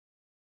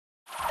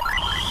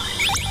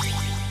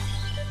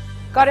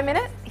Got a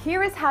minute?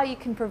 Here is how you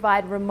can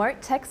provide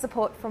remote tech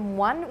support from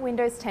one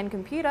Windows 10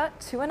 computer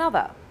to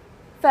another.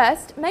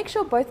 First, make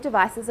sure both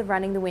devices are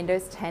running the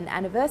Windows 10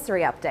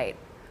 Anniversary Update.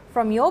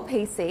 From your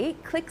PC,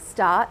 click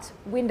Start,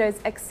 Windows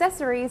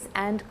Accessories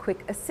and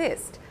Quick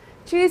Assist.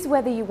 Choose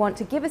whether you want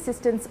to give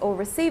assistance or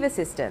receive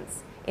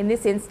assistance. In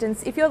this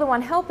instance, if you're the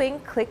one helping,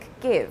 click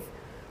Give.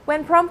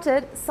 When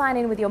prompted, sign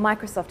in with your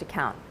Microsoft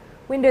account.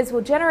 Windows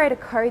will generate a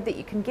code that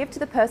you can give to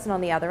the person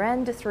on the other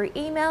end through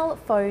email,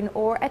 phone,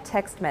 or a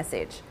text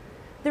message.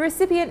 The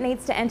recipient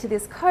needs to enter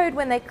this code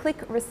when they click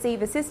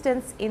Receive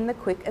Assistance in the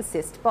Quick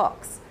Assist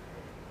box.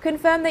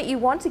 Confirm that you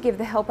want to give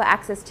the helper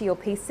access to your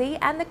PC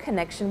and the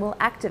connection will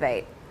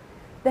activate.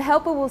 The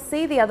helper will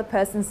see the other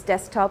person's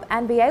desktop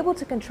and be able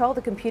to control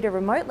the computer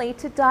remotely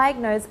to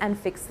diagnose and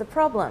fix the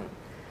problem.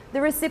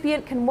 The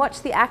recipient can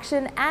watch the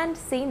action and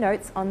see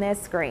notes on their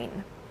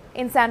screen.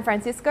 In San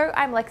Francisco,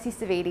 I'm Lexi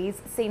Savides,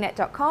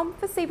 CNET.com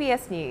for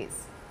CBS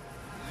News.